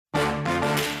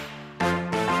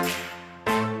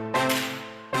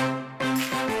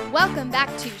Welcome back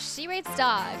to She Rates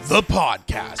Dogs, the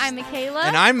podcast. I'm Michaela.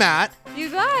 And I'm Matt. You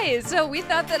guys, so we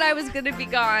thought that I was going to be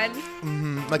gone.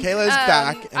 Michaela is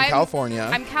back in California.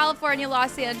 I'm California,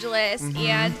 Los Angeles,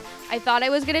 and I thought I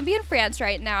was going to be in France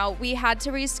right now. We had to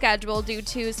reschedule due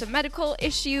to some medical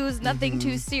issues. Nothing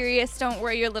too serious. Don't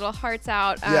worry your little hearts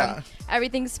out. Yeah.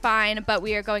 Everything's fine, but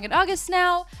we are going in August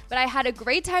now. But I had a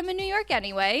great time in New York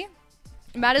anyway.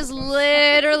 Matt is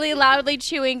literally loudly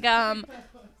chewing gum.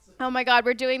 Oh my God,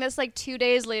 we're doing this like 2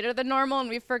 days later than normal, and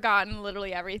we've forgotten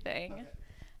literally everything.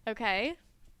 Okay.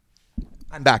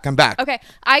 I'm back. Okay,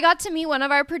 I got to meet one of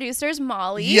our producers,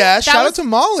 Molly. Yeah, shout out to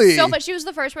Molly. So, but she was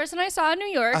the first person I saw in New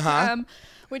York. Uh-huh.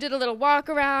 We did a little walk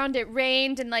around. It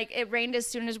rained, and it rained as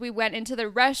soon as we went into the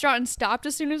restaurant and stopped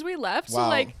as soon as we left.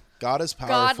 Wow. So God is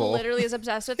powerful. God literally is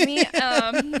obsessed with me.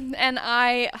 And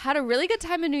I had a really good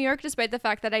time in New York, despite the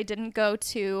fact that I didn't go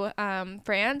to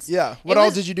France. Yeah. What all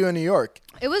did you do in New York?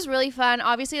 It was really fun.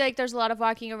 Obviously, there's a lot of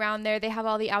walking around there. They have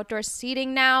all the outdoor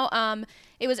seating now.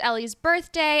 It was Ellie's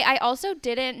birthday. I also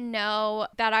didn't know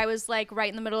that I was right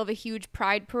in the middle of a huge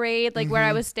pride parade, where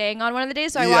I was staying on one of the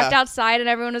days. So I walked outside and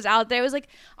everyone was out there. It was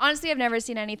honestly, I've never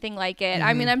seen anything like it.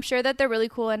 I mean, I'm sure that they're really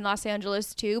cool in Los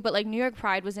Angeles too, but New York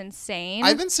Pride was insane.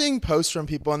 I've been seeing posts from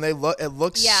people and it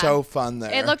looks so fun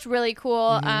there. It looked really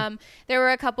cool. There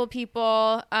were a couple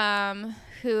people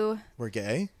who were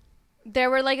gay.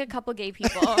 There were a couple gay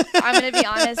people. I'm going to be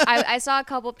honest. I saw a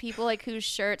couple people whose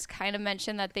shirts kind of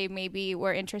mentioned that they maybe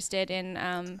were interested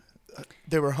in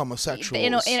they were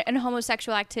homosexuals. In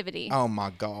homosexual activity. Oh my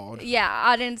God. Yeah,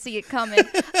 I didn't see it coming.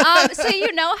 So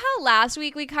you know how last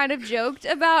week we kind of joked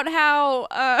about how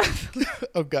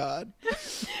oh God.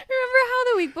 Remember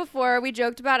how the week before we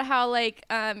joked about how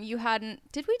you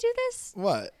hadn't, did we do this?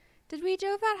 What? Did we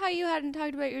joke about how you hadn't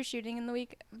talked about your shooting in the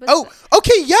week? Oh,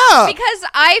 okay, yeah. Because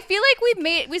I feel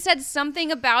like we said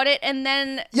something about it, and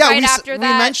then after that,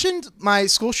 we mentioned my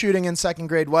school shooting in second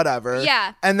grade, whatever.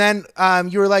 Yeah. And then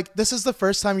you were like, "This is the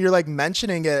first time you're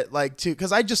mentioning it, too,"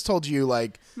 because I just told you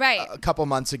right. a couple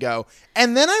months ago,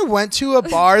 and then I went to a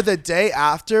bar the day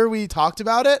after we talked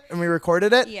about it and we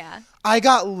recorded it. Yeah. I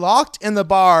got locked in the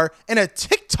bar, in a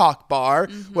TikTok bar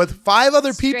with 5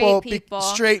 other people.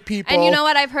 Straight people. And you know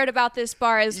what? I've heard about this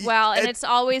bar as well, and it's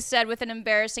always said with an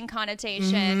embarrassing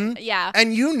connotation. Yeah.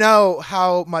 And you know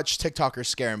how much TikTokers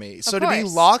scare me. So to be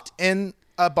locked in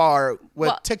a bar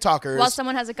with TikTokers. While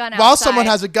someone has a gun outside. While someone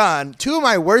has a gun. 2 of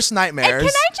my worst nightmares.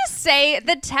 And can I just say,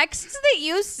 the texts that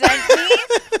you sent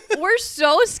me were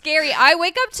so scary. I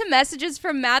wake up to messages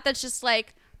from Matt that's just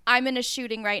I'm in a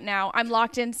shooting right now. I'm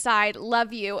locked inside.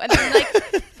 Love you. And then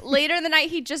later in the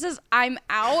night, he just says, I'm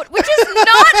out, which is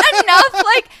not enough.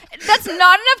 That's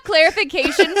not enough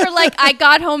clarification for I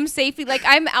got home safely.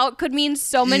 I'm out could mean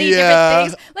so many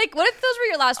different things. What if those were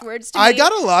your last words to me? I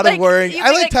got a lot of worrying.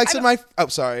 I texted my, oh,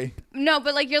 sorry. No,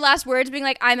 but your last words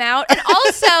being I'm out. And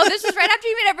also, this was right after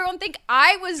you made everyone think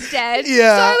I was dead.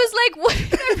 Yeah. So I was what?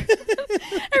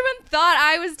 Everyone thought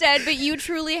I was dead, but you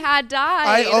truly had died.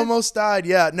 I almost died.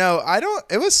 Yeah. No, I don't.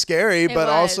 It was scary, but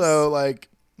also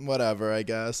whatever, I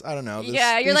guess. I don't know.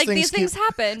 These things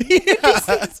happen. Yeah. These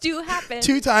things do happen.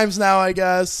 2 times now, I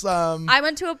guess. I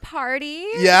went to a party.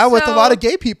 Yeah, with a lot of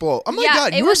gay people. Oh my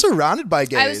God, you were surrounded by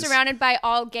gays. I was surrounded by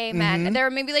all gay men. And there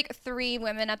were maybe 3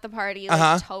 women at the party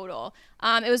total.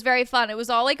 It was very fun. It was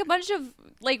all a bunch of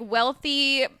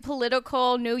wealthy,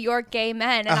 political New York gay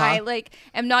men, and I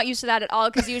am not used to that at all,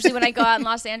 because usually when I go out in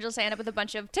Los Angeles, I end up with a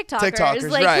bunch of TikTokers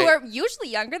who are usually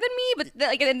younger than me, but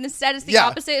instead it's the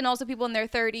opposite, and also people in their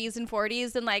 30s and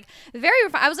 40s, and very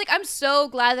refined. I was I'm so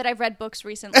glad that I've read books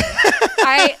recently.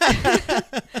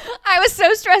 I was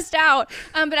so stressed out,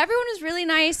 but everyone was really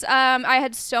nice. I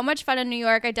had so much fun in New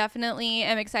York. I definitely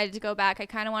am excited to go back. I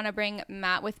kind of want to bring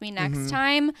Matt with me next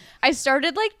time. I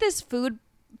started this food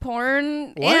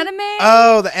porn anime.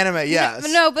 Oh, the anime, yes.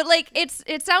 No, but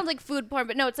it sounds like food porn,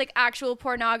 but no, it's actual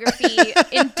pornography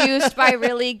induced by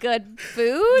really good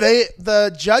food.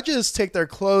 The judges take their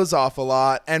clothes off a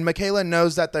lot, and Michaela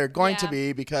knows that they're going to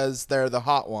be because they're the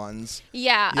hot ones.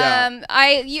 Yeah.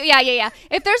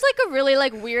 If there's a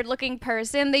really weird looking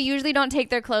person, they usually don't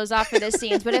take their clothes off for the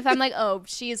scenes. But if I'm oh,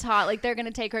 she's hot, they're gonna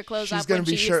take her clothes off. She's gonna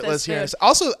be shirtless here.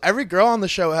 Also, every girl on the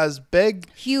show has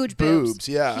huge boobs.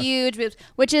 Yeah. Huge boobs.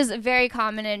 which is very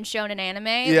common in shonen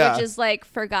anime, which is like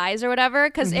for guys or whatever.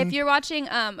 Because if you're watching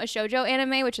a shoujo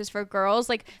anime, which is for girls,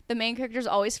 like the main character is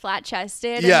always flat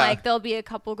chested, and like there'll be a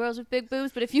couple girls with big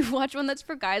boobs. But if you watch one that's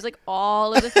for guys, like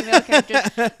all of the female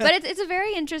characters. But it's a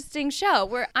very interesting show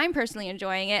where I'm personally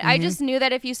enjoying it. I just knew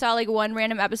that if you saw like one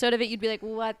random episode of it, you'd be like,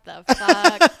 what the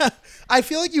fuck? I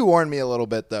feel like you warned me a little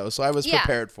bit though, so I was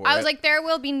prepared for it. I was like, there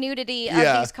will be nudity of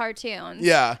these cartoons.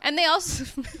 Yeah. And they also,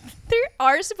 there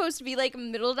are supposed to be like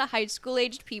middle to high school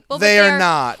aged people. They are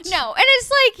not. No. And it's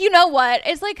like, you know what?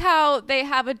 It's like how they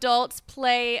have adults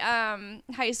play high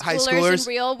schoolers and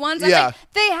real ones. I'm like,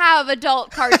 they have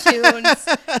adult cartoons.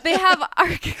 They have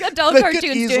adult cartoons doing these stunts. They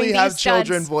could easily have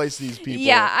children voice these people.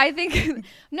 Yeah, I think...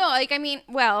 No, like, I mean,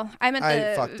 well, I meant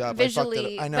I fucked up.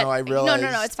 Visually. I know, I realized.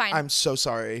 No, it's fine. I'm so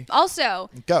sorry. Also,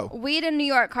 go. Weed in New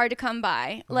York, hard to come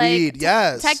by. Like, weed,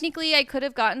 yes. Technically, I could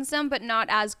have gotten some, but not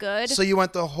as good. So you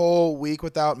went the whole week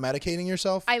without medicating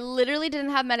yourself? I literally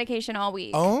didn't have medication all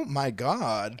week. Oh, my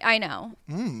God. I know.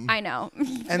 I know.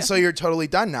 And so you're totally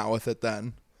done now with it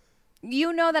then?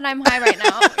 You know that I'm high right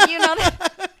now. You know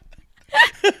that...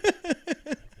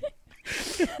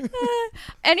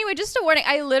 Anyway, just a warning,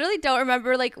 I literally don't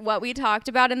remember like what we talked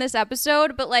about in this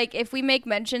episode, but like if we make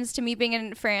mentions to me being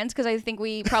in France, because I think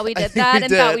we probably did that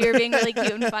and thought we were being really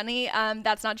cute and funny,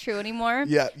 that's not true anymore.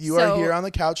 Yeah, you are here on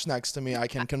the couch next to me. I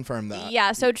can confirm that.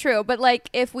 Yeah, so true. But like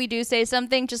if we do say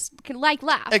something, just like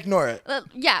laugh. Ignore it.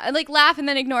 Yeah, like laugh and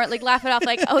then ignore it. Like laugh it off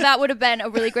like, oh, that would have been a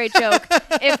really great joke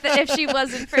if she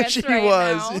was in France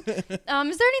now. Is there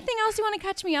anything else you want to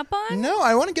catch me up on? No,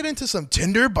 I want to get into some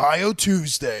Tinder Bio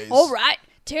Tuesdays. All right.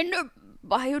 Tinder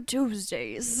Bio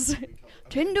Tuesdays.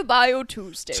 Tinder Bio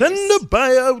Tuesdays. Tinder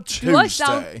Bio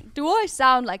Tuesday. Do I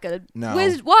sound like a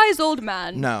wise old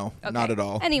man? No, not at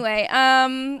all. Anyway,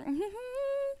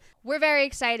 we're very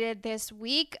excited this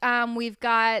week. We've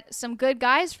got some good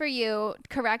guys for you.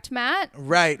 Correct, Matt?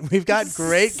 Right. We've got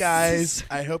great guys.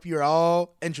 I hope you're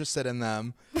all interested in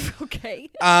them. Okay.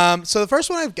 So the first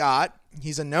one I've got,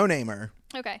 he's a no-namer.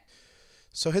 Okay.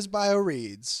 So his bio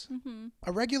reads,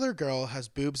 a regular girl has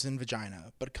boobs and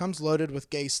vagina, but comes loaded with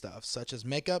gay stuff, such as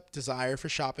makeup, desire for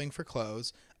shopping for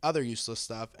clothes, other useless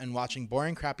stuff, and watching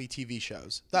boring, crappy TV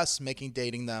shows, thus making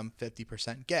dating them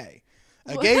 50% gay.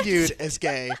 A gay dude is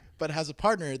gay, but has a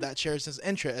partner that shares his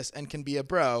interests and can be a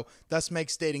bro, thus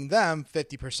makes dating them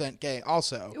 50% gay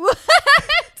also. What?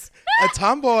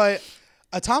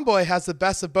 A tomboy has the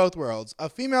best of both worlds, a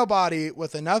female body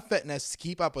with enough fitness to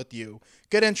keep up with you,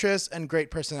 good interests, and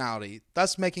great personality,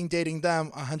 thus making dating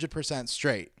them 100%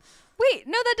 straight. Wait,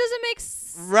 no, that doesn't make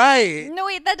sense. Right. No,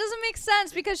 wait, that doesn't make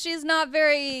sense because she's not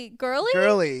very girly?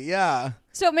 Girly, yeah.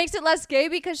 So it makes it less gay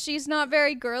because she's not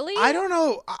very girly? I don't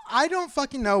know. I don't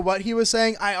fucking know what he was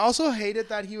saying. I also hated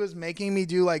that he was making me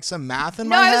do like some math in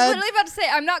my head. No, I was literally about to say,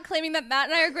 I'm not claiming that Matt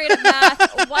and I are great at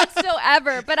math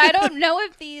whatsoever, but I don't know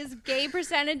if these gay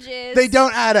percentages... They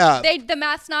don't add up. The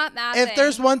math's not mathing. If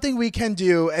there's one thing we can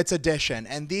do, it's addition,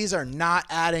 and these are not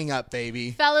adding up,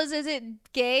 baby. Fellas, is it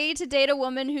gay to date a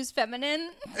woman who's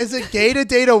feminine? Is it gay to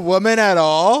date a woman at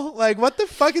all? Like, what the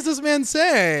fuck is this man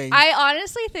saying? I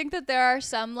honestly think that there are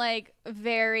some like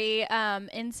very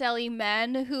incel-y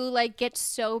men who like get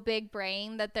so big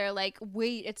brain that they're like,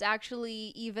 wait, it's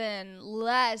actually even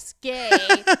less gay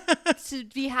to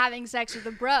be having sex with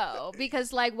a bro,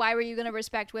 because like why were you gonna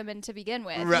respect women to begin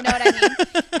with? Right. You know what I mean?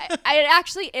 It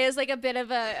actually is like a bit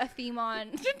of a theme on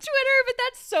Twitter, but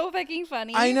that's so fucking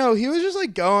funny. I know, he was just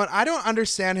like going, I don't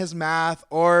understand his math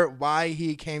or why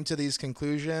he came to these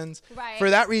conclusions. Right. For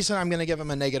that reason, I'm gonna give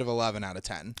him a negative 11 out of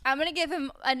 10. I'm gonna give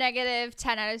him a negative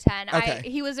 10 out of 10. Okay.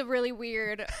 He was a really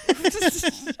weird... I was just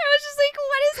like,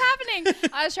 what is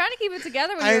happening? I was trying to keep it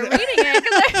together when you were reading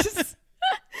it.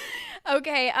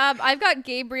 Okay, I've got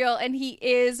Gabriel, and he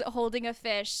is holding a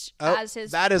fish as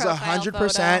his that is 100%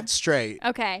 photo. straight.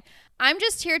 Okay. I'm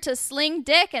just here to sling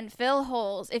dick and fill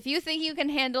holes. If you think you can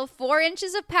handle 4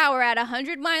 inches of power at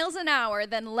 100 miles an hour,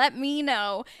 then let me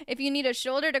know. If you need a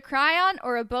shoulder to cry on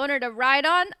or a boner to ride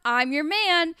on, I'm your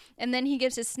man. And then he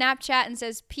gives his Snapchat and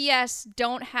says, P.S.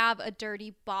 Don't have a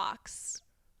dirty box.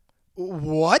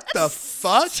 What the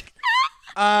fuck?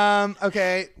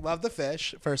 Okay, love the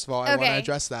fish. First of all, I want to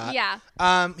address that.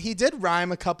 Yeah. He did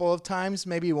rhyme a couple of times,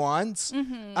 maybe once. A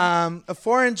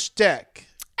 4-inch dick.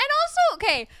 And also,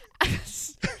 okay,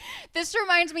 this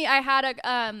reminds me, I had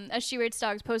a She Rates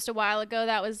Dogs post a while ago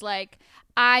that was like,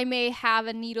 I may have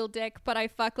a needle dick, but I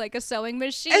fuck like a sewing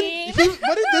machine. And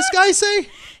what did this guy say?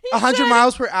 100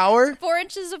 miles per hour? 4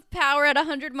 inches of power at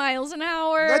 100 miles an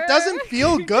hour. That doesn't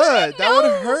feel good. That would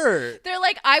hurt. They're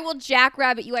like, I will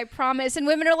jackrabbit you, I promise. And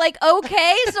women are like,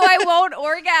 okay, so I won't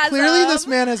orgasm. Clearly, this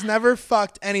man has never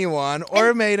fucked anyone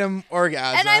or made him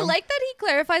orgasm. And I like that he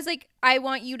clarifies, like, I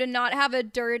want you to not have a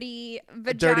dirty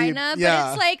vagina. But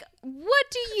it's like, what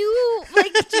do you,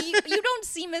 like, you don't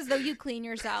seem as though you clean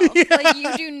yourself. Yeah. Like,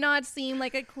 you do not seem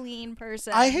like a clean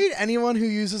person. I hate anyone who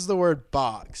uses the word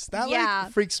box. That,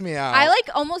 like, freaks me out. I, like,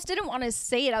 almost didn't want to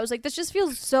say it. I was like, this just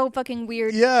feels so fucking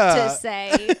weird to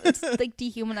say. It's, like,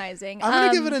 dehumanizing. I'm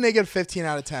going to give it a negative 15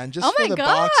 out of 10 just for the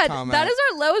box comment. That is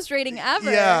our lowest rating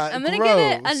ever. Yeah, I'm going to give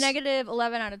it a negative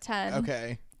 11 out of 10.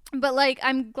 Okay. But, like,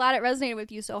 I'm glad it resonated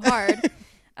with you so hard.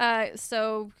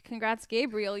 So congrats,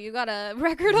 Gabriel. You got a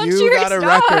record on Cheery Stocks. You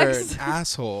got a record,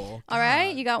 asshole. All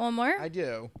right, you got one more? I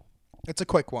do. It's a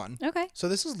quick one. Okay. So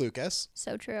this is Lucas.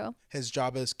 So true. His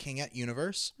job is king at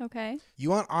Universe. Okay. You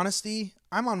want honesty?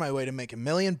 I'm on my way to make $1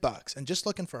 million and just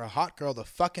looking for a hot girl to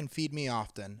fucking feed me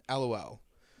often. LOL.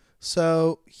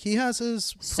 So he has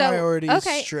his priorities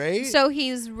straight. So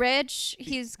he's rich.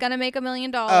 He's going to make $1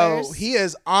 million. Oh, he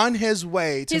is on his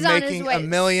way to making $1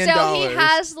 million. So he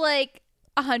has like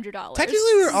 $100. Technically,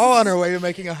 we're all on our way to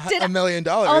making $1 million.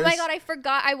 Oh my God, I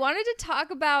forgot. I wanted to talk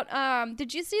about,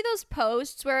 did you see those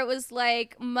posts where it was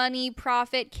like money,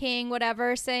 profit, king,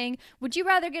 whatever, saying, would you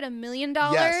rather get $1 million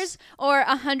or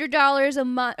 $100 a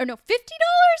month, or no, $50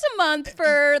 a month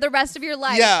for the rest of your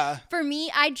life? Yeah. For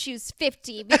me, I'd choose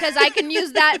 50 because I can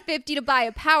use that 50 to buy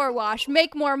a power wash,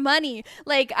 make more money.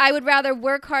 Like, I would rather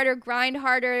work harder, grind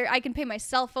harder. I can pay my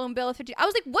cell phone bill. I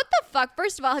was like, what the fuck?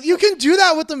 First of all, you can do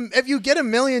that with them if you get $1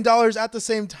 million at the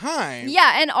same time.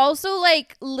 Yeah, and also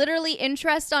like literally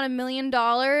interest on $1 million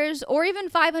or even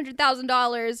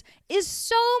 $500,000 is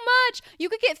so much. You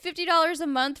could get $50 a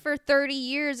month for 30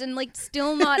 years and like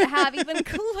still not have even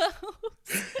close.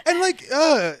 And like,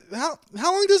 how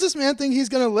long does this man think he's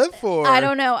gonna live for? I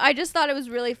don't know. I just thought it was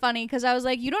really funny because I was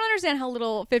like, you don't understand how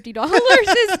little $50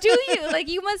 is, do you? Like,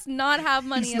 you must not have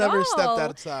money he's at all. He's never stepped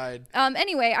outside.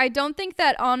 Anyway, I don't think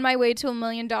that on my way to $1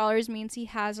 million means he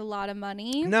has a lot of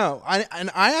money. No,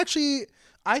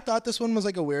 I thought this one was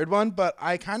like a weird one, but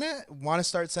I kind of want to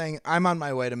start saying I'm on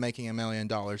my way to making $1 million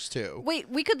too. Wait,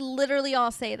 we could literally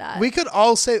all say that. We could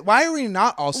all say. Why are we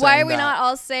not all saying that? Why are we not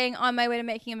all saying on my way to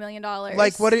making $1 million?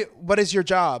 Like, what is your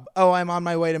job? Oh, I'm on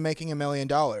my way to making $1 million.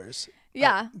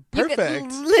 Yeah.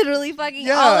 Perfect. Literally fucking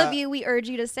all of you, we urge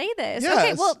you to say this. Yes.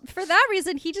 Okay, well, for that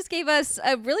reason, he just gave us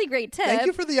a really great tip. Thank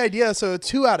you for the idea. So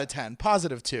 2 out of 10,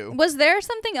 positive 2. Was there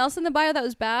something else in the bio that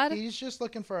was bad? He's just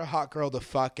looking for a hot girl to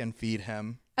fuck and feed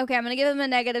him. Okay, I'm going to give him a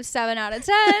negative 7 out of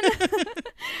 10.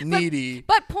 Needy.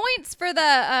 But points for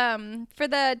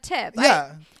the tip.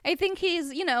 Yeah. I think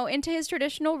he's, into his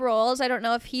traditional roles. I don't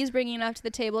know if he's bringing enough to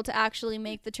the table to actually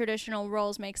make the traditional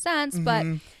roles make sense, but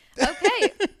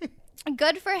okay.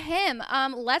 Good for him.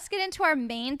 Let's get into our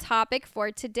main topic for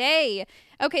today.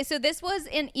 Okay, so this was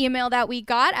an email that we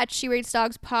got at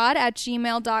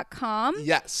sheratesdogspod@gmail.com.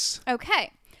 Yes.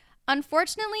 Okay.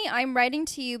 Unfortunately, I'm writing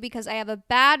to you because I have a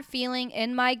bad feeling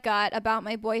in my gut about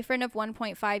my boyfriend of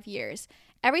 1.5 years.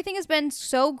 Everything has been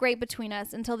so great between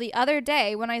us until the other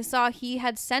day when I saw he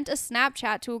had sent a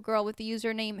Snapchat to a girl with the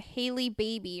username Haley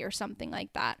Baby or something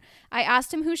like that. I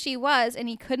asked him who she was and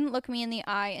he couldn't look me in the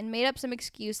eye and made up some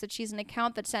excuse that she's an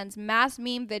account that sends mass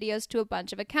meme videos to a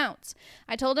bunch of accounts.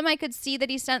 I told him I could see that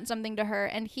he sent something to her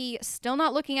and he, still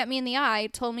not looking at me in the eye,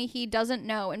 told me he doesn't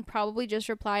know and probably just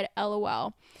replied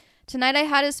LOL. Tonight I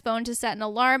had his phone to set an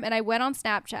alarm and I went on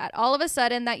Snapchat. All of a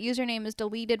sudden, that username is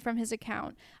deleted from his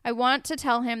account. I want to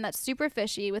tell him that's super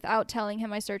fishy without telling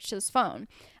him I searched his phone.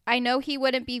 I know he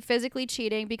wouldn't be physically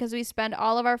cheating because we spend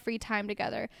all of our free time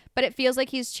together, but it feels like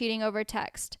he's cheating over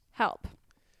text. Help.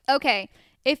 Okay.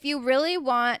 If you really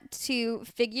want to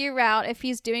figure out if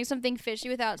he's doing something fishy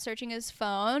without searching his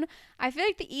phone, I feel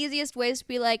like the easiest way is to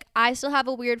be like, I still have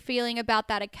a weird feeling about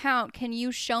that account. Can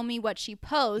you show me what she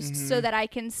posts so that I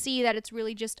can see that it's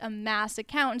really just a mass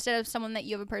account instead of someone that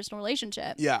you have a personal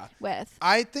relationship with?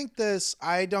 I think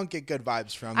I don't get good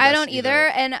vibes from I don't either.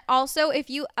 And also, if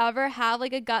you ever have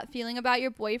like a gut feeling about your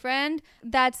boyfriend,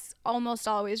 that's almost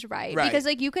always right. Because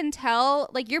like you can tell,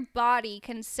 like your body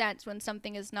can sense when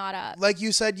something is not up. Like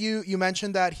you said, you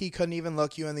mentioned that he couldn't even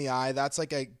look you in the eye. That's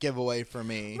like a giveaway for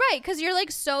me. Right, because you're like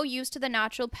so used to the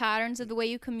natural patterns of the way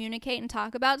you communicate and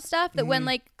talk about stuff that when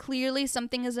like clearly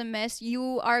something is amiss,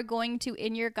 you are going to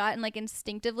in your gut and like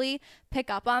instinctively pick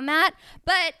up on that.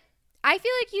 But I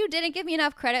feel like you didn't give me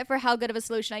enough credit for how good of a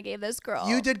solution I gave this girl.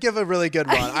 You did give a really good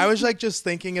one. I was like just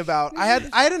thinking about, I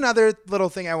had another little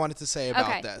thing I wanted to say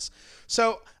about this.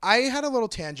 So I had a little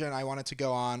tangent I wanted to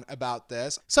go on about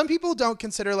this. Some people don't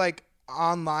consider like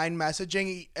online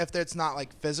messaging, if it's not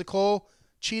like physical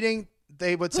cheating,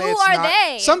 they would say it's not. Who are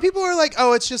they? Some people are like,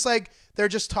 oh, it's just like they're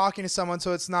just talking to someone,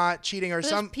 so it's not cheating. Or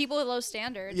some people with low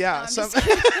standards. Yeah.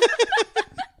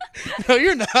 No,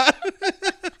 you're not.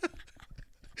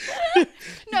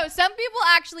 No, some people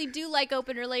actually do like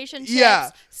open relationships. Yeah.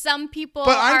 Some people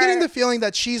But I'm getting the feeling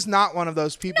that she's not one of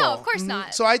those people. No, of course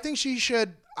not. So I think she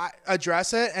should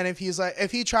address it. And if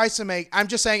he tries to make, I'm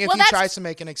just saying, if he tries to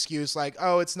make an excuse like,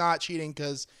 oh, it's not cheating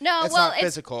because it's not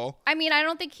physical. I mean, I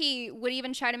don't think he would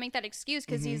even try to make that excuse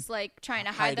because he's like trying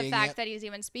to hide the fact that he's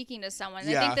even speaking to someone.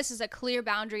 Yeah. I think this is a clear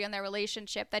boundary in their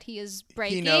relationship that he is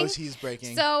breaking. He knows he's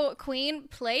breaking. So Queen,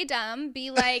 play dumb.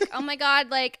 Be like, oh my God,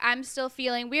 like I'm still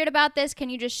feeling weird about this. Can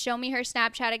you just show me her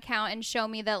Snapchat account and show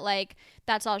me that like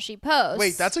that's all she posts?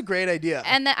 Wait, that's a great idea.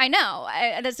 And then I know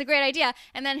that's a great idea.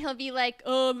 And then he'll be like,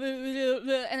 oh,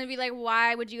 and then be like,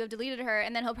 why would you have deleted her?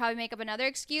 And then he'll probably make up another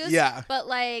excuse. Yeah. But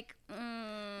like,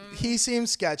 he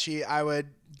seems sketchy. I would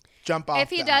jump off. If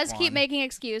he does keep making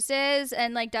excuses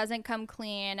and like doesn't come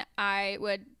clean, I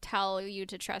would tell you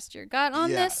to trust your gut on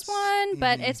this one.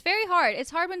 But it's very hard. It's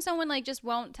hard when someone like just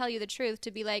won't tell you the truth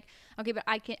to be like, okay, but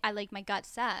I like my gut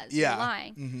says you're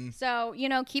lying. So, you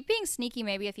know, keep being sneaky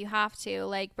maybe if you have to,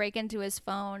 like break into his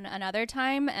phone another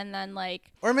time and then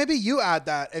like. Or maybe you add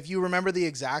that. If you remember the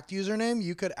exact username,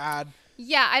 you could add.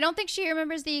 Yeah, I don't think she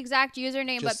remembers the exact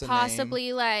username, but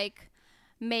possibly like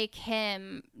make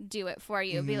him do it for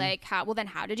you. Be like, how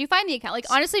did you find the account? Like,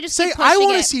 honestly, just say, keep pushing I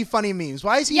want to see funny memes.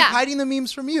 Why is he hiding the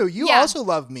memes from you? You also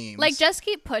love memes. Like, just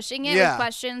keep pushing it with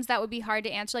questions that would be hard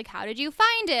to answer. Like, how did you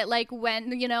find it? Like,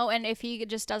 when, you know, and if he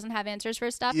just doesn't have answers for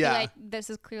stuff, be like, this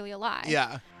is clearly a lie.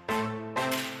 Yeah.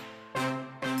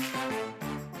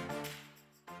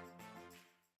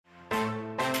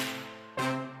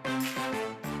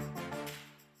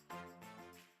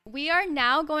 We are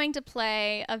now going to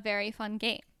play a very fun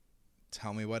game.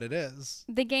 Tell me what it is.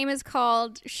 The game is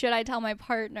called Should I Tell My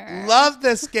Partner? Love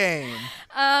this game.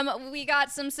 We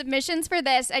got some submissions for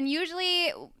this, and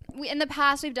usually in the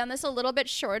past we've done this a little bit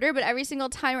shorter, but every single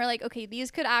time we're like, okay,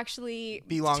 these could actually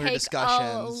be longer take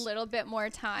discussions. A little bit more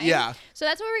time. Yeah. So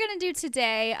that's what we're going to do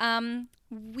today.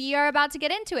 We are about to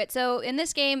get into it. So in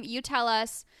this game, you tell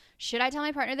us, should I tell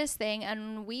my partner this thing?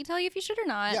 And we tell you if you should or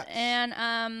not. Yes.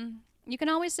 And you can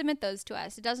always submit those to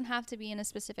us. It doesn't have to be in a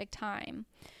specific time.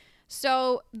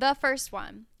 So the first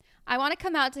one, I want to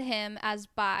come out to him as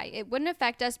bi. It wouldn't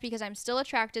affect us because I'm still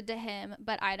attracted to him,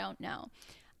 but I don't know.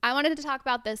 I wanted to talk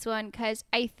about this one because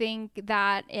I think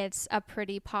that it's a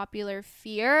pretty popular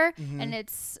fear, and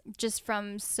it's just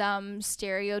from some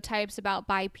stereotypes about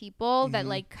bi people that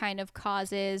like kind of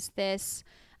causes this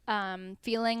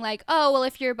feeling like, oh, well,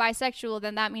 if you're bisexual,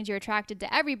 then that means you're attracted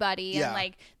to everybody. And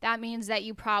like, that means that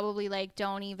you probably like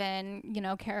don't even, you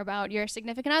know, care about your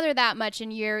significant other that much.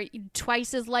 And you're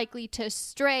twice as likely to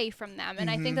stray from them. And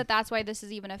I think that that's why this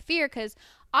is even a fear, because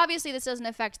obviously this doesn't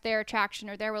affect their attraction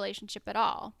or their relationship at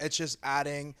all. It's just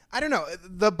adding, I don't know,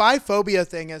 the biphobia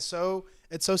thing is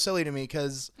it's so silly to me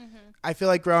because I feel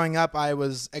like growing up I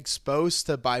was exposed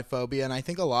to biphobia, and I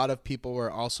think a lot of people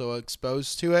were also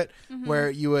exposed to it,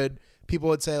 where people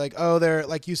would say like, oh, they're,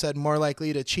 like you said, more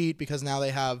likely to cheat because now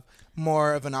they have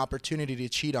more of an opportunity to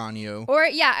cheat on you. Or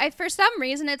for some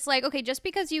reason it's like, okay, just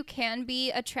because you can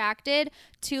be attracted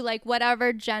to like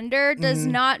whatever gender does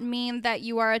not mean that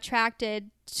you are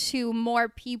attracted to more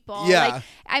people. Like,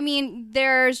 I mean,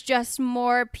 there's just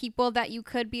more people that you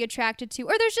could be attracted to,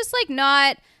 or there's just like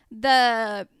not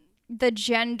the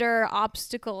gender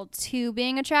obstacle to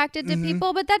being attracted to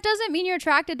people, but that doesn't mean you're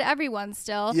attracted to everyone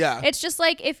still. Yeah. It's just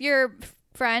like if your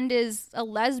friend is a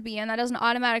lesbian, that doesn't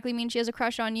automatically mean she has a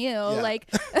crush on you. Like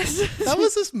that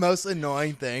was this most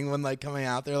annoying thing when like coming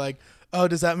out, they're like, oh,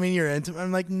 does that mean you're into me?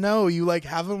 I'm like, no, you like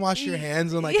haven't washed your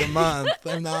hands in like a month.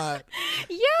 I'm not.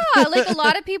 Yeah, like a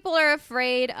lot of people are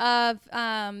afraid of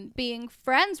being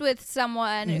friends with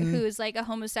someone who's like a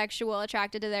homosexual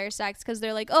attracted to their sex, because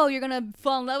they're like, oh, you're gonna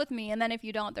fall in love with me, and then if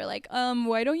you don't, they're like,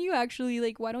 why don't you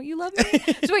love me?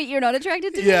 So wait, you're not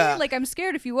attracted to me? Like, I'm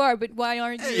scared if you are, but why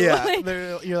aren't you?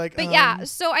 Yeah, you're like, but yeah,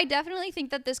 so I definitely think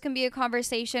that this can be a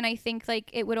conversation. I think like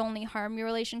it would only harm your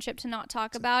relationship to not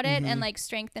talk about it, and like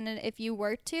strengthen it if you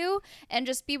were to, and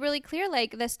just be really clear,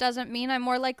 like, this doesn't mean I'm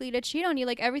more likely to cheat on you.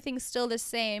 Like, everything's still the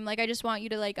same. Like, I just want you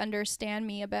to like understand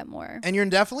me a bit more. And you're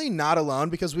definitely not alone,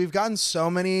 because we've gotten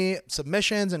so many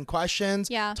submissions and questions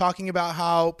talking about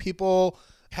how people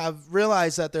have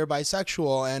realized that they're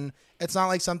bisexual, and It's not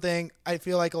like something, I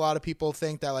feel like a lot of people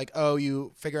think that like, oh,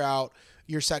 you figure out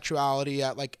your sexuality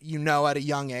at like, at a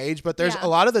young age, but there's a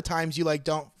lot of the times you like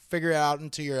don't figure it out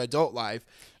into your adult life.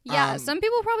 Yeah, some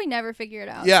people probably never figure it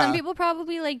out. Yeah. Some people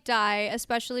probably like die,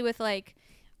 especially with like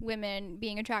women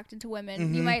being attracted to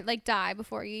women. You might like die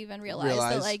before you even realize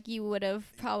that like you would have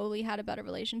probably had a better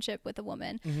relationship with a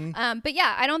woman. But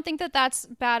yeah, I don't think that that's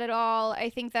bad at all. I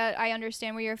think that I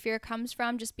understand where your fear comes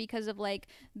from, just because of like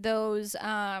those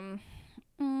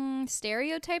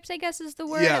stereotypes, I guess is the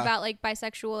word, about like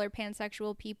bisexual or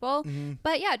pansexual people.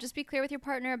 But yeah, just be clear with your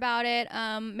partner about it.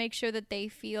 Make sure that they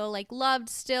feel like loved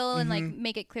still, and like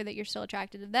make it clear that you're still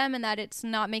attracted to them, and that it's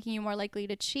not making you more likely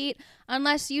to cheat,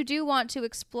 unless you do want to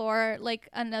explore like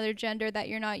another gender that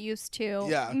you're not used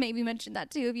to. Maybe mention that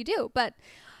too if you do. But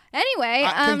anyway,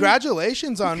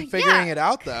 congratulations on figuring it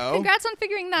out, though. Congrats on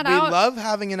figuring that out. We love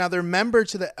having another member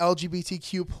to the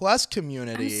LGBTQ plus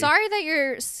community. I'm sorry that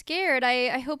you're scared.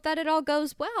 I hope that it all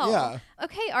goes well. Yeah.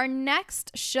 Okay, our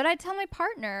next, should I tell my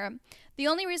partner? The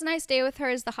only reason I stay with her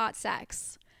is the hot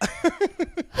sex. Who are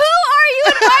you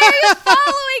and why are you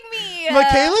following me?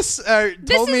 Michaela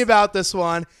told me about this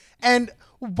one, and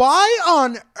why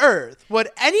on earth would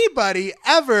anybody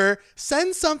ever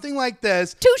send something like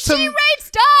this to She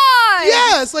Rates Dogs?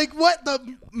 Yes, like what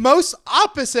the most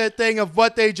opposite thing of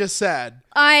what they just said.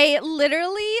 I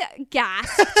literally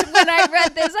gasped when I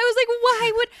read this. I was like,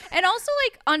 why would... And also,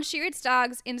 like, on She Rates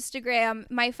Dogs Instagram,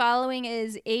 my following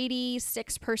is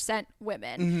 86%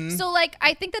 women. So, like,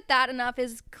 I think that enough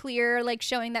is clear, like,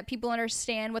 showing that people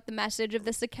understand what the message of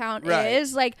this account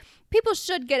is. Like, people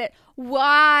should get it.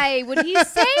 Why would he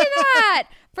say that?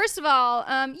 First of all,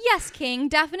 yes, King,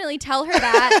 definitely tell her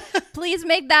that. Please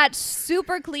make that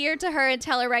super clear to her and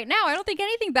tell her right now. I don't think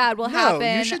anything bad will happen.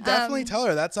 No, you should definitely tell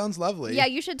her. That sounds lovely. Yeah,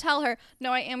 you should tell her.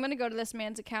 No, I am going to go to this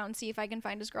man's account and see if I can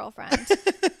find his girlfriend.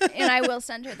 And I will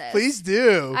send her this. Please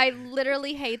do. I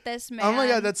literally hate this man. Oh my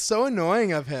God, that's so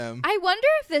annoying of him. I wonder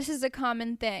if this is a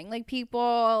common thing. Like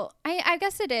people, I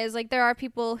guess it is. Like there are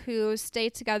people who stay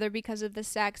together because of the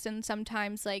sex, and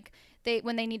sometimes like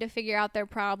when they need to figure out their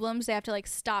problems, they have to like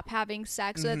stop having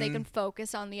sex so that they can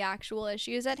focus on the actual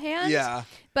issues at hand. Yeah.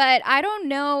 But I don't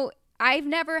know. I've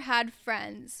never had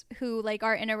friends who like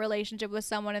are in a relationship with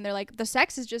someone and they're like, the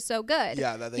sex is just so good.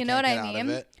 Yeah, that they you know can't what get I mean?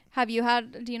 out of it. Have you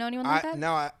had? Do you know anyone like that?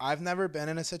 No, I've never been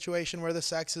in a situation where the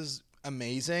sex is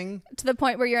amazing to the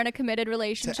point where you're in a committed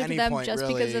relationship with them just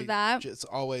really, because of that. It's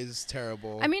always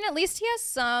terrible. I mean, at least he has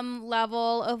some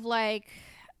level of like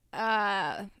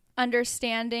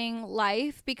understanding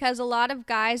life, because a lot of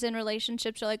guys in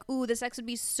relationships are like, ooh, the sex would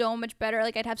be so much better,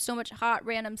 like I'd have so much hot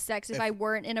random sex if I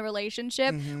weren't in a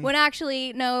relationship, when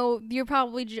actually no, you're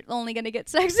probably only gonna get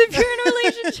sex if you're in a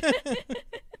relationship.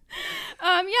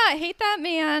 Yeah, I hate that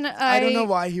man. I don't know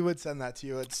why he would send that to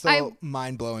you. It's so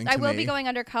mind-blowing to me. I will be going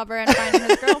undercover and finding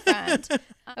his girlfriend.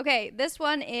 Okay, this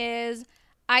one is,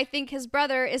 I think his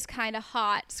brother is kind of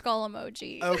hot, skull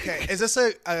emoji. Okay, is this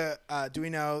do we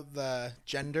know the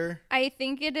gender? I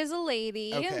think it is a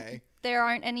lady. Okay. There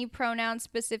aren't any pronouns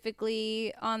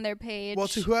specifically on their page. Well,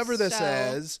 to whoever this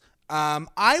is,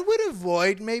 I would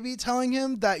avoid maybe telling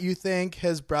him that you think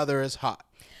his brother is hot.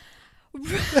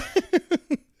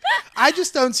 I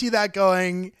just don't see that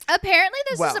going. Apparently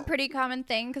this is a pretty common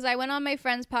thing, because I went on my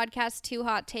friend's podcast, Two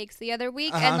Hot Takes, the other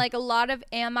week, and like a lot of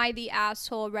Am I the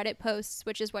Asshole Reddit posts,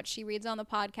 which is what she reads on the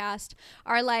podcast,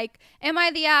 are like, am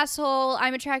I the asshole?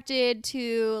 I'm attracted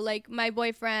to like my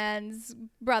boyfriend's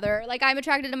brother. Like I'm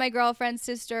attracted to my girlfriend's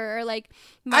sister, or like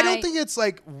I don't think it's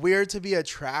like weird to be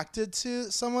attracted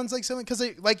to someone's like something, because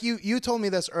like you told me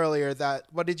this earlier, that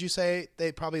what did you say,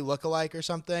 they probably look alike or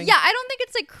something? Yeah, I don't think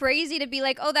it's like crazy to be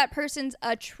like, oh, that person's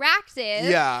attractive.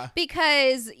 Yeah.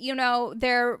 Because, you know,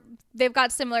 they've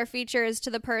got similar features to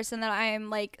the person that I'm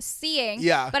like seeing.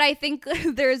 Yeah. But I think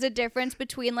there's a difference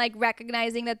between like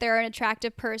recognizing that they're an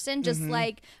attractive person, just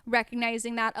like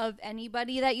recognizing that of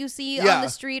anybody that you see on the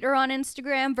street or on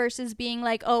Instagram, versus being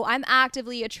like, oh, I'm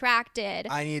actively attracted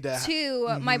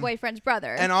to my boyfriend's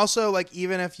brother. And also, like,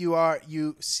 even if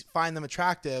you find them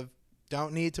attractive,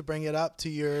 don't need to bring it up to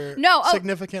your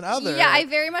significant other. Yeah, I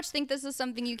very much think this is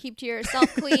something you keep to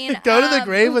yourself, Queen. Go to the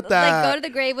grave with that. Like, go to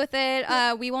the grave with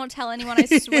it. We won't tell anyone,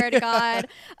 I swear to God.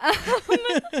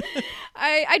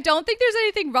 I don't think there's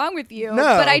anything wrong with you. No.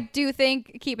 But I do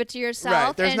think keep it to yourself.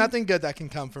 Right. There's nothing good that can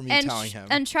come from you telling him.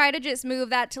 And try to just move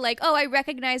that to like, oh, I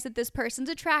recognize that this person's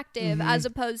attractive, as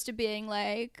opposed to being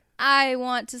like, I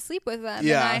want to sleep with them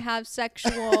and I have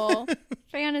sexual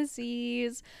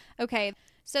fantasies. Okay.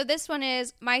 So this one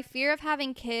is, my fear of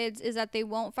having kids is that they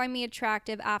won't find me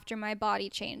attractive after my body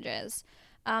changes.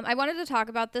 I wanted to talk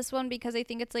about this one because I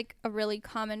think it's like a really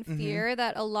common fear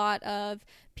that a lot of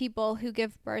people who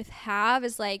give birth have,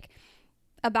 is like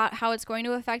about how it's going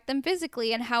to affect them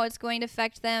physically and how it's going to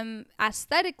affect them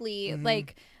aesthetically.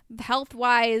 Like health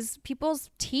wise, people's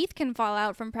teeth can fall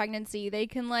out from pregnancy. They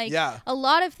can like, a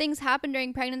lot of things happen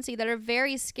during pregnancy that are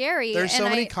very scary. There's so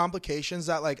many complications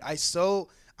that like I'm still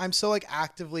like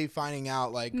actively finding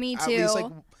out, like me too. At least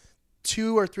like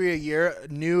 2 or 3 a year,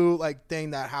 new like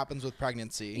thing that happens with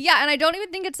pregnancy. Yeah, and I don't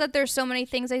even think it's that there's so many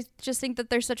things. I just think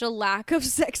that there's such a lack of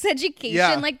sex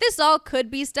education. Like this all could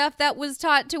be stuff that was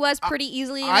taught to us pretty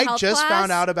easily in a health class.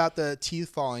 Found out about the teeth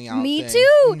falling out. Me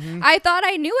too. I thought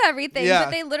I knew everything,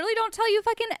 but they literally don't tell you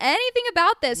fucking anything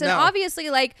about this. And obviously,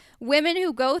 like women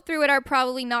who go through it are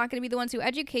probably not going to be the ones who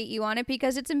educate you on it,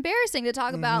 because it's embarrassing to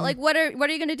talk about. Like, what are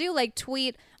you going to do? Like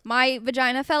tweet, my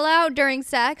vagina fell out during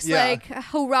sex, like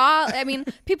hurrah. I mean,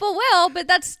 people will, but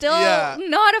that's still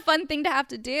not a fun thing to have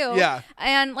to do.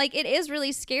 And like it is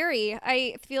really scary.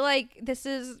 I feel like this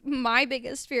is my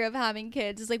biggest fear of having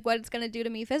kids, is like what it's going to do to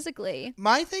me physically.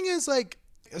 My thing is like,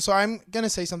 so I'm going to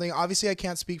say something. Obviously I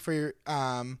can't speak for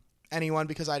anyone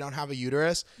because I don't have a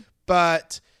uterus,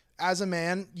 but as a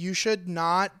man, you should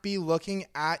not be looking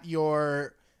at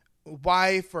your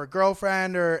wife or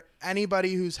girlfriend or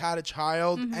anybody who's had a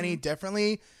child any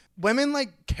differently. Women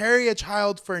like carry a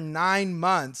child for 9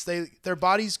 months. Their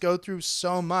bodies go through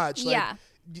so much. Like,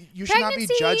 you should not be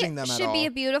judging them at all. Should be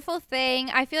a beautiful thing.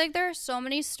 I feel like there are so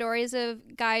many stories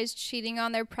of guys cheating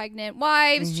on their pregnant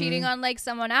wives, cheating on like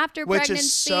someone after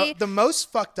pregnancy. Which is the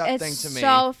most fucked up thing to me. It's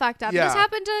so fucked up. This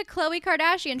happened to Khloe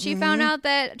Kardashian. She found out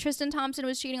that Tristan Thompson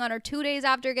was cheating on her 2 days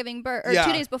after giving birth, or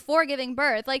 2 days before giving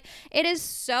birth. Like, it is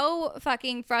so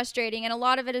fucking frustrating, and a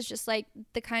lot of it is just like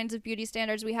the kinds of beauty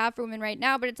standards we have for women right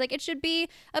now. But it's like, it should be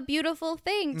a beautiful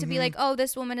thing to be like, oh,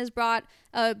 this woman has brought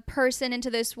a person into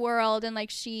this world, and like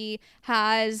she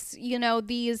has, you know,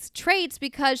 these traits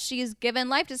because she's given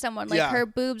life to someone. Like her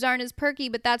boobs aren't as perky,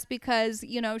 but that's because,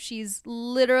 you know, she's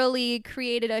literally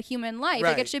created a human life.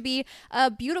 Like, it should be a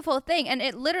beautiful thing, and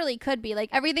it literally could be. Like,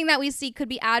 everything that we see could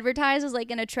be advertised as like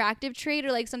an attractive trait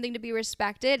or like something to be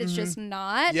respected. It's just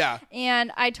not.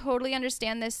 And I totally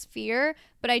understand this fear,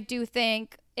 but I do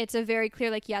think it's a very clear,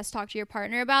 like, yes, talk to your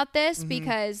partner about this,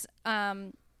 because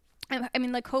I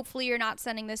mean, like, hopefully you're not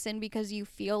sending this in because you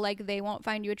feel like they won't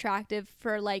find you attractive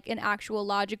for like an actual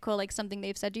logical, like something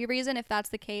they've said to you reason. If that's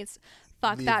the case,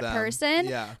 fuck Leave that them.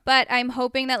 person. But I'm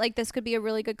hoping that like this could be a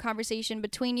really good conversation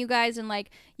between you guys, and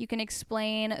like you can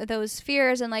explain those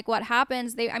fears and like what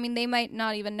happens. They might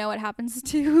not even know what happens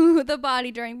to the body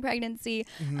during pregnancy.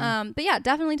 But yeah,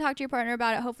 definitely talk to your partner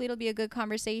about it. Hopefully it'll be a good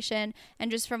conversation,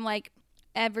 and just from like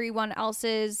everyone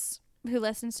else's who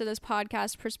listens to this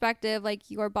podcast perspective,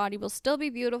 like, your body will still be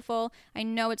beautiful. I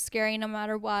know it's scary no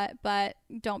matter what, but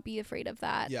don't be afraid of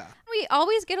that. We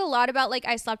always get a lot about like,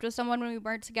 I slept with someone when we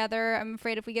weren't together, I'm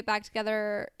afraid if we get back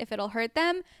together if it'll hurt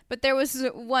them. But there was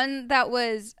one that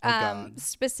was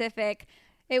specific.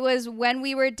 It was when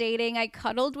we were dating, I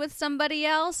cuddled with somebody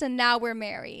else, and now we're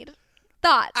married.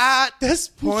 Thoughts? At this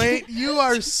point, you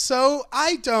are so...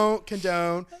 I don't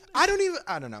condone... I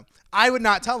don't know. I would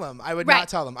not tell them. I would not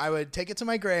tell them. I would take it to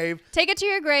my grave. Take it to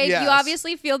your grave. Yes. You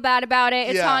obviously feel bad about it.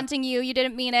 It's haunting you. You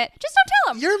didn't mean it. Just don't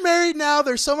tell them. You're married now.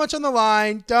 There's so much on the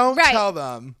line. Don't tell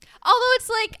them. Although it's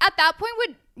like, at that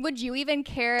point, would you even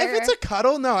care? If it's a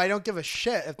cuddle, no, I don't give a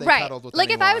shit if they cuddled with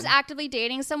anyone. If I was actively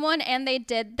dating someone and they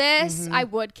did this, I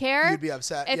would care. You'd be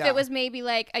upset. If it was maybe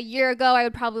like a year ago, I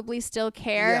would probably still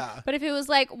care. But if it was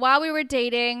like while we were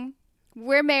dating,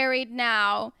 we're married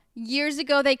now, years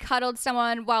ago they cuddled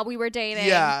someone while we were dating.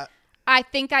 I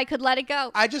think I could let it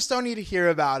go. I just don't need to hear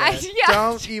about it.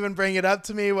 Don't even bring it up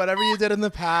to me. Whatever you did in the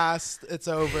past, it's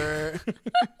over.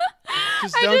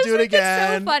 Just don't do it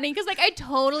again. It's so funny because like I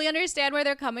totally understand where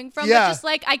they're coming from. But just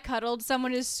like I cuddled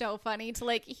someone is so funny to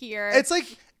like hear. It's like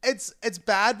it's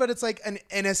bad, but it's like an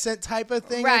innocent type of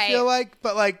thing. I feel like,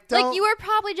 but like don't. Like you were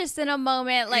probably just in a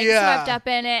moment like swept up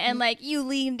in it, and like you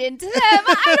leaned into them.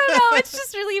 I don't know. It's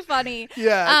just really funny.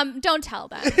 Don't tell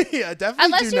them. Definitely.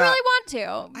 Unless you really want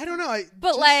to. I don't know.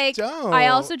 But like, don't. I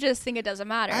also just think it doesn't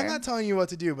matter. I'm not telling you what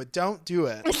to do, but don't do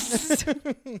it.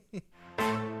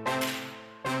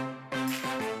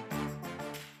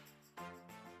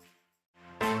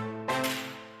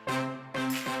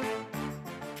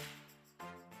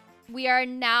 We are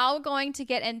now going to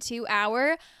get into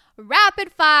our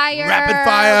rapid fire. Rapid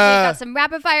fire. We got some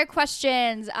rapid fire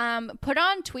questions. Put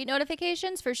on tweet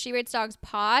notifications for She Rates Dogs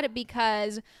Pod,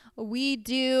 because we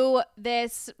do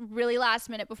this really last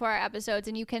minute before our episodes,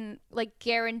 and you can like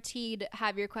guaranteed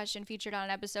have your question featured on an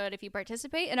episode if you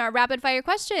participate in our rapid fire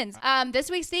questions.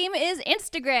 This week's theme is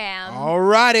Instagram.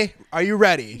 Alrighty. Are you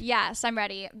ready? Yes, I'm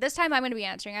ready. This time I'm going to be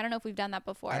answering. I don't know if we've done that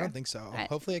before. I don't think so.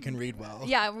 Hopefully I can read well.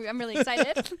 Yeah, I'm really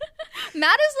excited.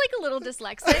 Matt is like a little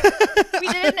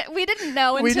dyslexic. We didn't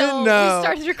know until we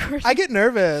started recording. I get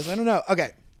nervous. I don't know.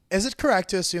 Okay. Is it correct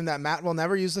to assume that Matt will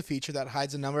never use the feature that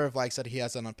hides the number of likes that he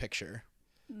has on a picture?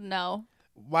 No.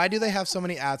 Why do they have so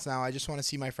many ads now? I just want to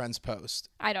see my friends post.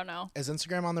 I don't know. Is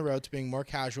Instagram on the road to being more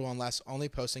casual and less only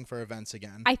posting for events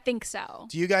again? I think so.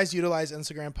 Do you guys utilize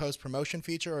Instagram post promotion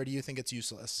feature, or do you think it's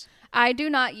useless? I do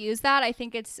not use that. I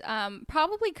think it's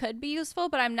probably could be useful,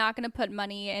 but I'm not going to put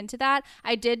money into that.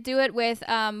 I did do it with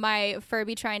my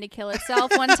Furby trying to kill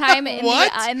itself one time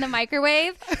in the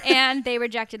microwave, and they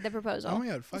rejected the proposal. Oh my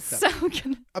God, fuck that. So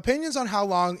Opinions on how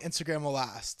long Instagram will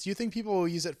last. Do you think people will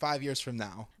use it 5 years from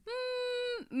now?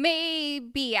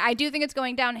 Maybe. I do think it's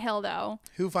going downhill, though.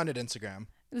 Who funded Instagram?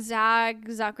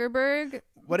 Zuckerberg.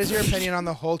 What is your opinion on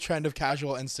the whole trend of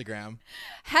casual Instagram?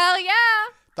 Hell yeah.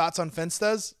 Thoughts on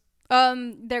Finstas?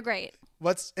 They're great.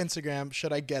 What's Instagram?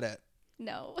 Should I get it?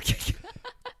 No.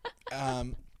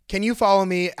 Can you follow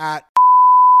me at...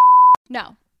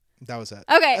 No. That was it.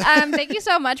 Okay. Thank you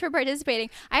so much for participating.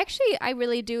 I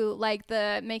really do like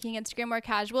the making Instagram more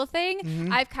casual thing.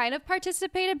 Mm-hmm. I've kind of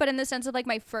participated, but in the sense of like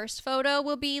my first photo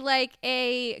will be like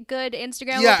a good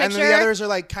Instagram picture. Yeah, and the others are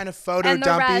like kind of photo and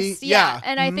dumpy. Rest, yeah.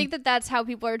 And I think that's how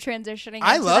people are transitioning.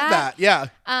 I love that. Yeah.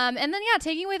 And then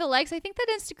taking away the likes. I think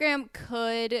that Instagram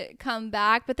could come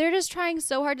back, but they're just trying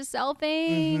so hard to sell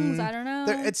things. Mm-hmm. I don't know.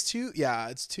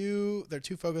 They're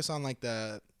too focused on like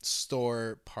the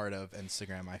store part of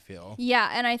Instagram, I feel.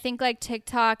 Yeah, and I think like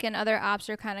TikTok and other apps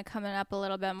are kind of coming up a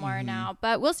little bit more now,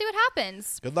 but we'll see what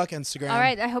happens. Good luck, Instagram. All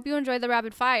right, I hope you enjoyed the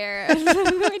rapid fire.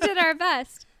 We did our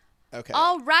best. Okay.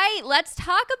 All right, let's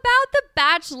talk about The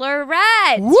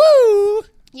Bachelorette. Woo!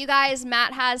 You guys,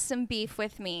 Matt has some beef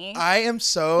with me. I'm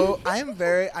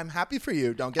happy for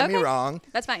you. Don't get me wrong.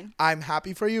 That's fine. I'm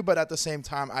happy for you, but at the same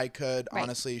time, I could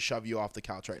honestly shove you off the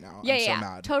couch right now. Yeah, I'm so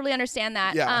mad. Totally understand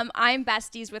that. Yeah. I'm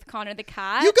besties with Connor the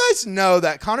cat. You guys know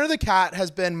that Connor the cat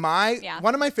has been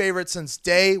one of my favorites since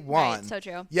day one. Right, so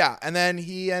true. Yeah, and then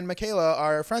he and Michaela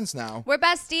are friends now. We're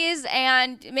besties,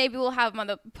 and maybe we'll have him on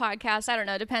the podcast. I don't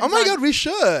know. Depends. Oh my God, we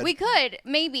should. We could.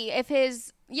 Maybe if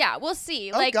his... Yeah, we'll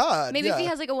see. Oh God, maybe if he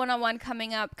has like a one-on-one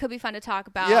coming up, could be fun to talk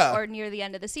about, or near the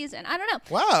end of the season. I don't know.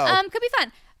 Wow. Could be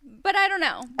fun, but I don't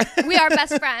know. We are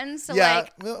best friends, so it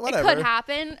could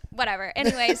happen. Whatever.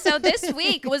 Anyway, so this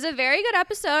week was a very good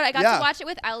episode. I got to watch it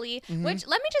with Ellie, which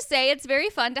let me just say, it's very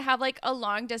fun to have like a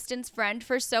long-distance friend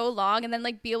for so long, and then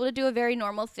like be able to do a very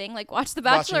normal thing, like watch The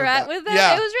Bachelorette with them.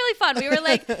 Yeah. It was really fun. We were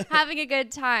like having a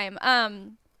good time.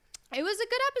 It was a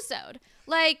good episode.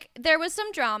 Like, there was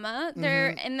some drama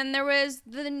there, and then there was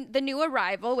the new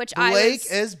arrival, which Blake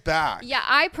is back. Yeah,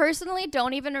 I personally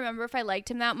don't even remember if I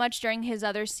liked him that much during his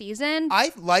other season.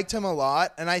 I liked him a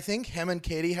lot, and I think him and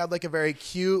Katie had like a very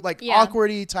cute, like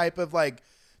awkward-y type of like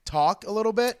talk a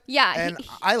little bit. Yeah. And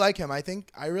I like him. I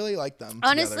think I really like them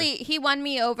honestly, together. He won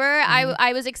me over.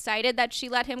 I was excited that she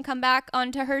let him come back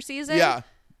onto her season. Yeah.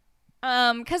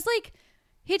 Because like...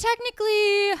 He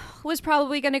technically was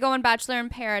probably going to go on Bachelor in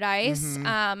Paradise.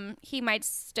 He might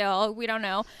still. We don't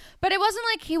know. But it wasn't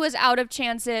like he was out of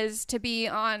chances to be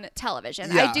on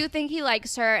television. Yeah. I do think he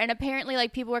likes her. And apparently,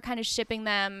 like, people were kind of shipping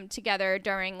them together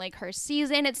during, like, her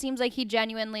season. It seems like he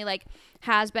genuinely, like,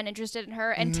 has been interested in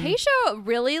her. And Tayshia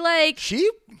really, like... She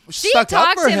stuck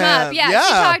up for him. Up. Yeah,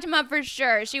 she talked him up for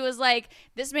sure. She was like,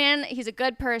 this man, he's a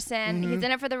good person. He's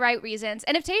in it for the right reasons.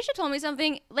 And if Tayshia told me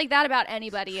something like that about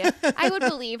anybody, I would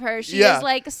believe her. She is,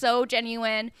 like, so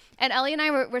genuine. And Ellie and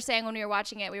I were saying when we were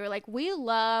watching it, we were like, we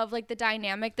love, like, the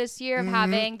dynamic this year of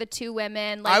having the two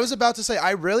women. Like, I was about to say,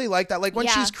 I really like that. Like, when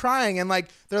she's crying and, like,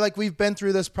 they're like, we've been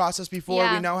through this process before.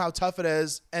 We know how tough it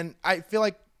is. And I feel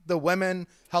like the women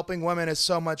helping women is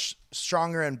so much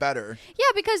stronger and better. Yeah,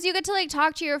 because you get to like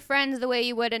talk to your friends the way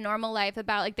you would in normal life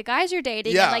about like the guys you're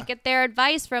dating and like get their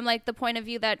advice from like the point of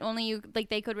view that only you like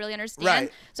they could really understand.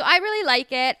 Right. So I really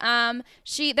like it.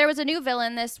 There was a new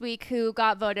villain this week who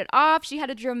got voted off. She had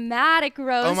a dramatic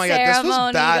rose ceremony. Oh my God, this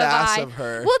was badass of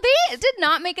her. Well, they did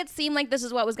not make it seem like this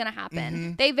is what was going to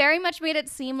happen. They very much made it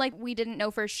seem like we didn't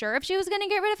know for sure if she was going to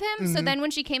get rid of him. So then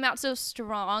when she came out so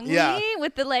strongly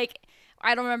with the like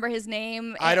I don't remember his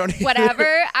name. I don't either. Whatever.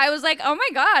 I was like, oh my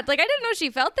God. Like, I didn't know she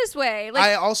felt this way. Like,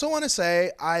 I also want to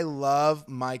say I love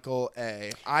Michael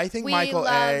A. I think Michael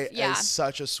A. is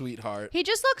such a sweetheart. He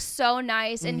just looks so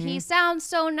nice and he sounds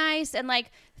so nice. And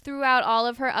like throughout all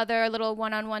of her other little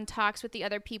one-on-one talks with the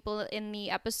other people in the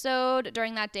episode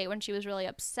during that date when she was really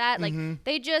upset, like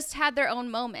they just had their own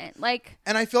moment. Like,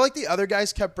 and I feel like the other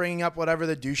guys kept bringing up whatever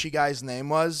the douchey guy's name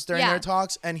was during their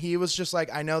talks, and he was just like,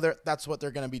 I know that's what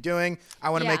they're going to be doing. I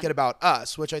want to make it about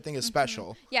us, which I think is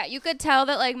special. Yeah, you could tell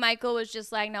that like Michael was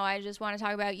just like, no, I just want to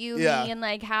talk about you, me, and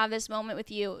like have this moment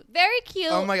with you. Very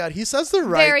cute. Oh my God, he says the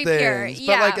right things,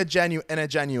 pure. but like in a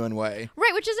genuine way.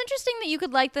 Right, which is interesting that you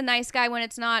could like the nice guy when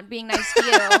it's not being nice to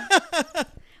you.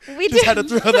 We just had to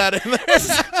throw that in there.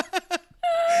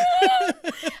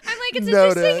 I'm like, it's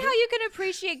interesting how you can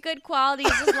appreciate good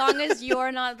qualities as long as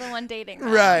you're not the one dating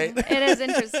them. Right. It is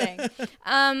interesting.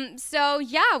 So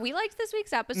yeah, we liked this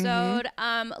week's episode.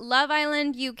 Love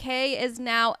Island UK is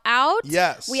now out.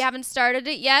 Yes. We haven't started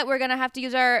it yet. We're gonna have to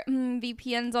use our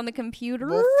VPNs on the computer.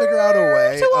 We'll figure out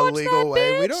a legal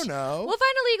way. Bitch. We don't know. We'll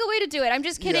find a legal way to do it. I'm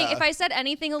just kidding. Yeah. If I said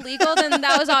anything illegal, then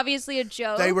that was obviously a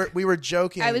joke. We were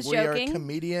joking. I was joking. We are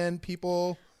comedian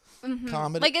people.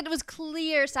 Comedy. Like, it was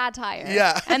clear satire.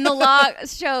 Yeah. And the law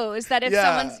shows that if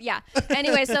someone's... Yeah.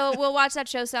 Anyway, so we'll watch that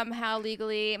show somehow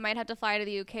legally. Might have to fly to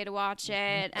the UK to watch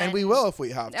it. And we will if we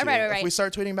have to. Right. If we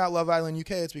start tweeting about Love Island UK,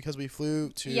 it's because we flew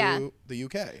to the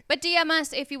UK. But DM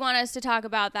us if you want us to talk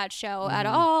about that show at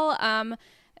all.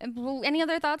 Any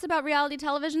other thoughts about reality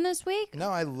television this week?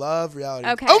 No, I love reality.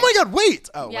 Okay. Oh my God! Wait.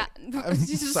 Oh, yeah. I'm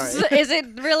sorry. Is it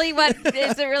really what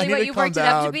you worked it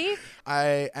up to be?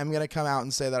 I am gonna come out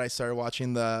and say that I started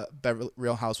watching the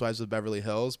Real Housewives of Beverly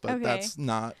Hills, but that's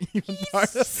not even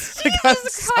part of.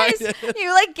 Jesus Christ!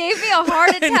 You like gave me a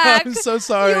heart attack. I'm so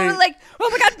sorry. You were like, oh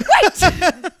my God, wait!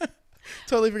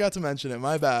 Totally forgot to mention it.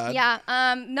 My bad. Yeah.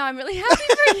 No, I'm really happy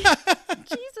for you.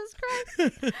 Jesus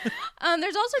Christ.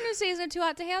 There's also new season of Too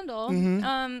Hot to Handle.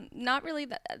 Not really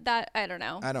that I don't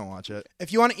know. I don't watch it.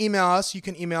 If you want to email us, you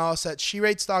can email us at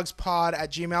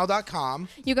sheratesdogspod@gmail.com.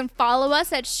 You can follow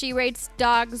us at She Rates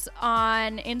Dogs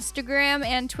on Instagram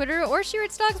and Twitter, or She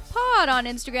Rates Dogs Pod on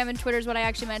Instagram and Twitter is what I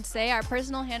actually meant to say. Our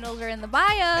personal handles are in the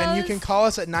bio. And you can call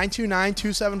us at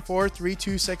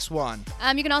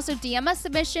 929-274-3261. You can also DM us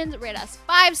submissions, rate us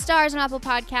 5 stars on Apple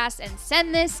Podcasts, and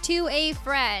send this to a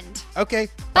friend. Okay.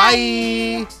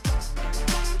 Bye.